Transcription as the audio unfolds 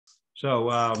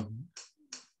So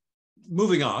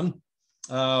moving on,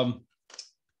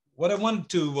 what I wanted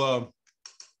to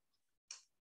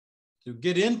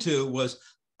get into was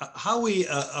how we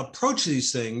approach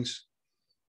these things,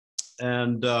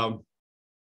 and a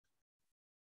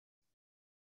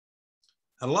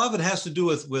lot of it has to do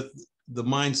with the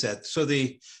mindset. So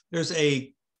there's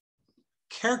a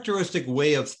characteristic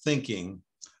way of thinking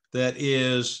that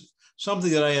is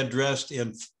something that I addressed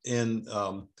in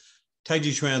Tai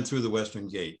Chi Chuan through the Western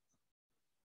Gate.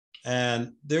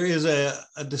 And there is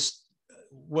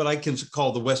what I can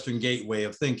call the Western Gate way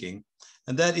of thinking.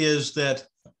 And that is that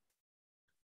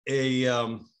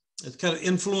it's kind of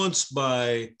influenced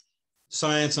by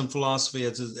science and philosophy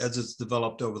as it's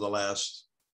developed over the last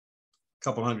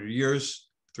couple hundred years,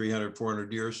 300,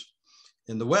 400 years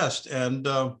in the West, and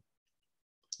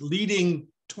leading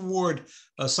toward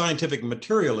a scientific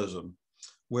materialism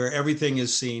where everything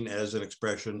is seen as an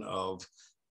expression of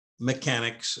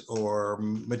mechanics or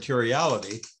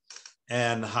materiality,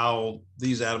 and how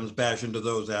these atoms bash into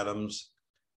those atoms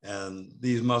and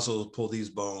these muscles pull these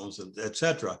bones, and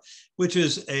etc., which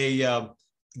is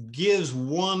gives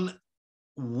one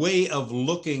way of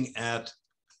looking at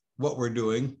what we're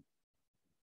doing,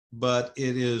 but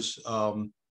it is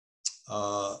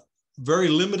very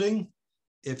limiting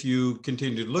if you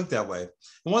continue to look that way.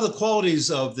 And one of the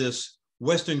qualities of this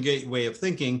Western Gate way of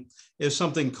thinking is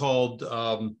something called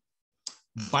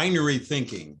binary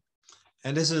thinking.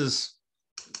 And this is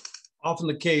often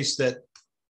the case that,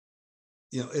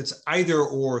 it's either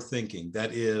or thinking.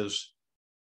 That is,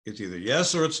 it's either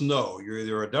yes or it's no. You're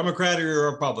either a Democrat or you're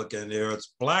a Republican. Or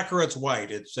it's black or it's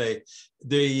white.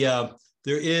 There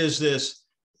is this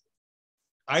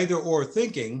either or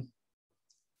thinking,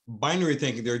 binary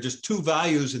thinking. There are just two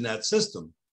values in that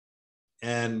system,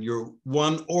 and you're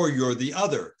one or you're the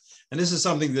other. And this is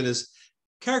something that is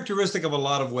characteristic of a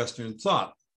lot of Western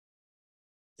thought.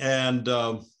 And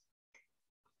you're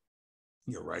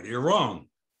right or you're wrong.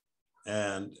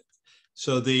 And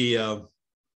so in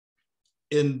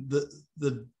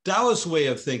the Taoist way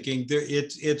of thinking, there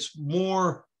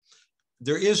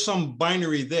is some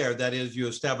binary there. That is, you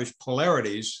establish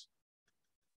polarities,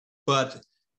 but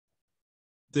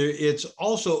it's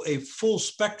also a full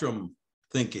spectrum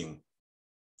thinking.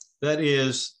 That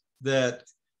is, that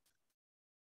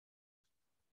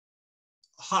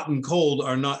hot and cold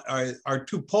are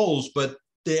two poles, but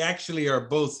they actually are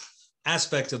both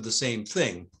aspects of the same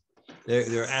thing.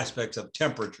 They're aspects of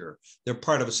temperature. They're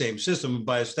part of the same system. And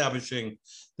by establishing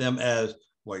them as,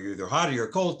 well, you're either hot or you're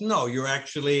cold, no,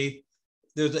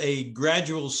 there's a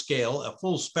gradual scale, a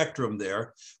full spectrum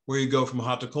there, where you go from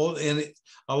hot to cold. And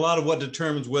a lot of what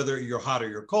determines whether you're hot or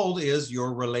you're cold is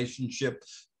your relationship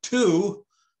to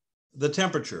the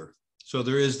temperature. So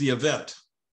there is the event.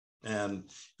 And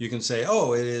you can say,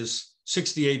 oh, it is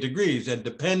 68 degrees. And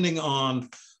depending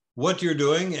on what you're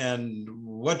doing and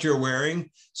what you're wearing,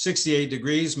 68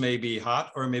 degrees may be hot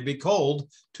or may be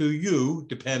cold to you,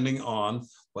 depending on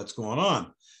what's going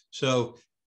on. So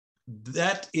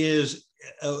that is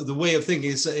the way of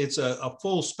thinking. It's a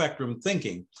full spectrum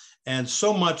thinking. And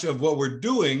so much of what we're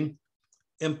doing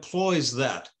employs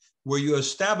that, where you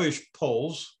establish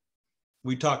poles.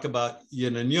 We talk about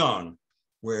yin and yang,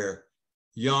 where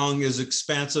yang is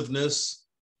expansiveness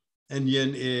and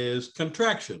yin is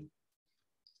contraction.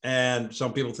 And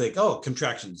some people think, oh,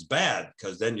 contraction is bad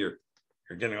because then you're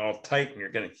getting all tight and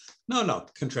you're getting, no,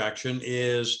 contraction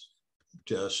is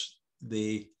just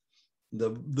the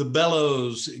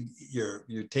bellows.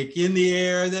 You take in the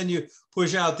air, then you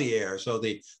push out the air. So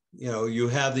you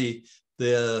have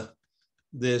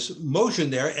this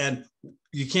motion there, and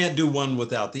you can't do one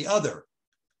without the other.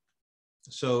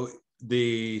 So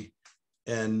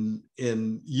and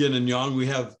in yin and yang, we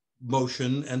have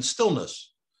motion and stillness.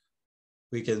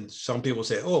 Some people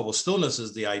say, oh, well, stillness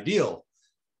is the ideal.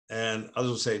 And others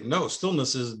will say, no,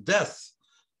 stillness is death.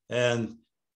 And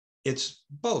it's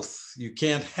both. You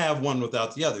can't have one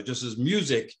without the other. Just as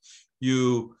music,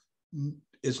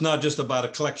 it's not just about a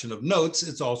collection of notes,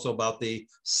 it's also about the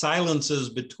silences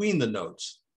between the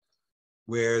notes,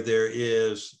 where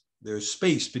there's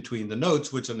space between the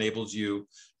notes, which enables you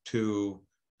to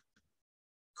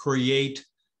create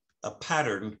a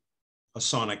pattern, a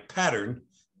sonic pattern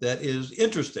that is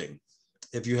interesting.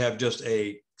 If you have just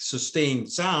a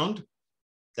sustained sound,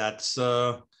 that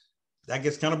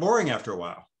gets kind of boring after a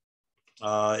while.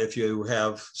 If you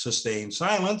have sustained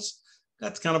silence,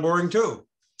 that's kind of boring too.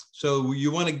 So you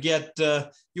want to get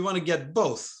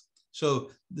both.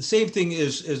 So the same thing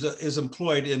is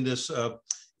employed in this in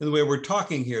the way we're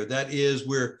talking here. That is,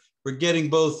 we're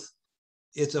getting both.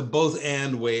 It's a both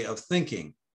and way of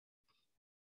thinking.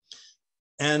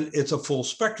 And it's a full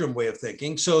spectrum way of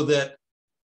thinking, so that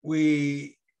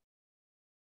we,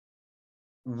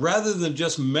 rather than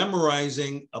just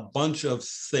memorizing a bunch of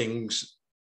things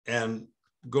and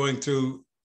going through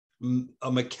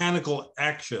a mechanical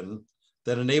action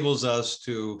that enables us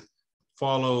to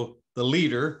follow the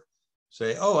leader,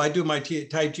 say, oh, I do my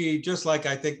Tai Chi just like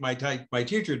I think my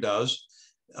teacher does.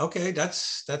 Okay,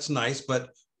 that's nice, but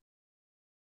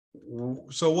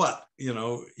so what? You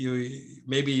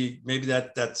maybe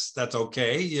that's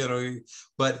okay,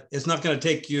 but it's not going to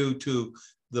take you to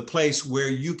the place where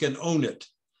you can own it,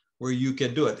 where you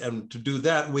can do it. And to do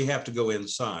that, we have to go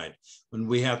inside, and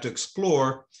we have to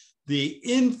explore the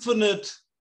infinite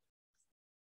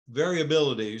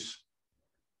variabilities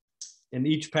in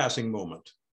each passing moment,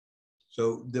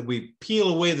 so that we peel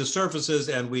away the surfaces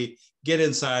and we get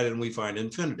inside and we find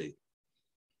infinity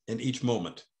in each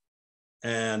moment.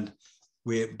 And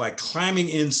by climbing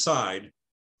inside,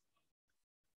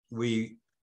 we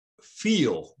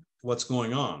feel what's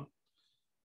going on.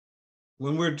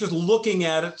 When we're just looking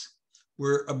at it,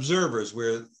 we're observers,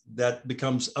 where that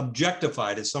becomes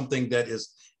objectified as something that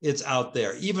it's out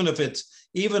there. Even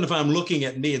if I'm looking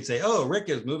at me and say, oh, Rick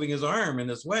is moving his arm in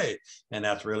this way, and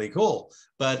that's really cool.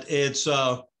 But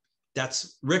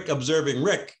that's Rick observing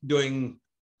Rick doing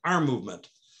arm movement,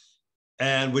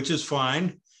 and which is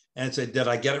fine. And say, did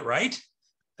I get it right?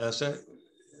 So,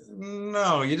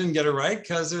 no, you didn't get it right,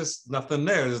 because there's nothing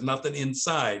there. There's nothing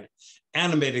inside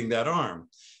animating that arm.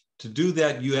 To do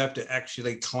that, you have to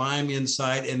actually climb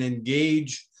inside and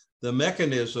engage the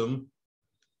mechanism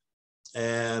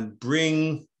and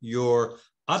bring your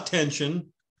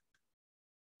attention,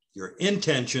 your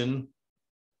intention,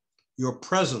 your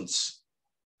presence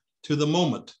to the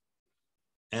moment.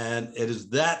 And it is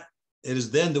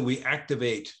then that we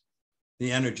activate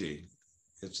the energy.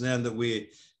 It's then that we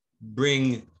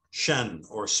bring Shen,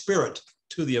 or spirit,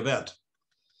 to the event.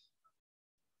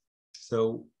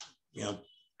 So,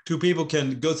 two people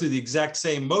can go through the exact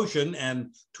same motion,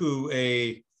 and to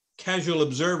a casual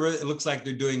observer, it looks like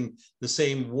they're doing the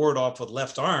same ward off with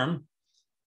left arm,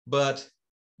 but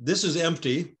this is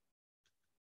empty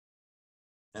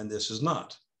and this is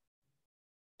not.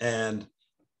 And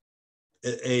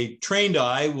a trained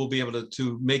eye will be able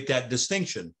to make that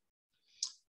distinction.